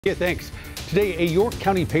Yeah, thanks. Today, a York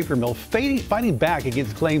County paper mill fighting back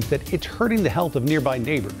against claims that it's hurting the health of nearby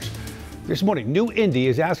neighbors. This morning, New-Indy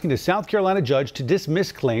is asking a South Carolina judge to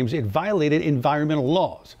dismiss claims it violated environmental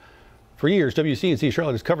laws. For years, WCNC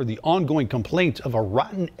Charlotte has covered the ongoing complaints of a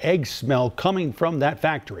rotten egg smell coming from that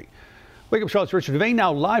factory. Wake Up Charlotte's Richard Devane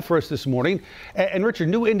now live for us this morning. And Richard,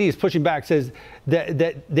 New-Indy is pushing back, says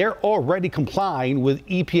that they're already complying with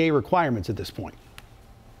EPA requirements at this point.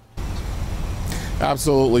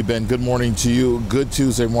 Absolutely, Ben. Good morning to you. Good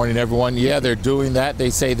Tuesday morning, everyone. Yeah, they're doing that.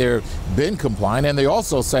 They say they've been complying, and they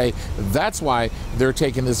also say that's why they're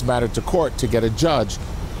taking this matter to court to get a judge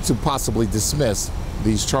to possibly dismiss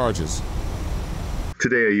these charges.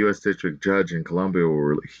 Today, a U.S. District Judge in Columbia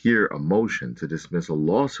will hear a motion to dismiss a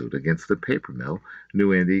lawsuit against the paper mill,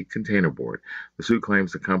 New-Indy Containerboard. The suit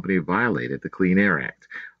claims the company violated the Clean Air Act.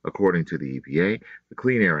 According to the EPA, the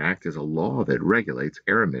Clean Air Act is a law that regulates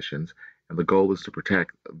air emissions, and the goal is to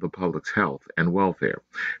protect the public's health and welfare.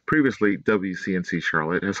 Previously, WCNC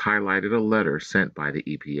Charlotte has highlighted a letter sent by the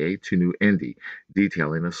EPA to New-Indy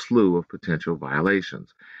detailing a slew of potential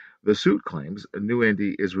violations. The suit claims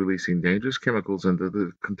New-Indy is releasing dangerous chemicals into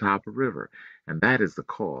the Catawba River, and that is the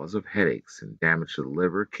cause of headaches and damage to the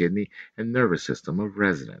liver, kidney, and nervous system of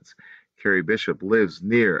residents. Carrie Bishop lives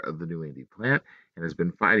near the New-Indy plant and has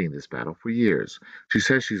been fighting this battle for years. She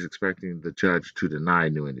says she's expecting the judge to deny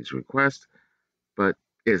New-Indy's request, but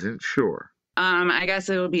isn't sure. I guess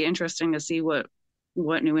it would be interesting to see what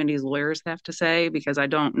New-Indy's lawyers have to say, because I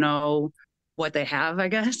don't know what they have, I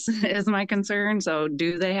guess, is my concern. So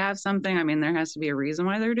do they have something? I mean, there has to be a reason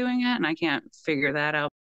why they're doing it, and I can't figure that out.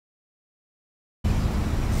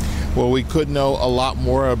 Well, we could know a lot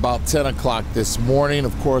more about 10 o'clock this morning.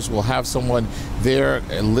 Of course, we'll have someone there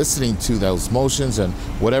listening to those motions, and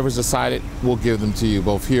whatever's decided, we'll give them to you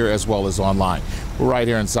both here as well as online. We're right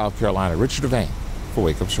here in South Carolina. Richard Devane for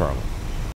Wake Up Charlotte.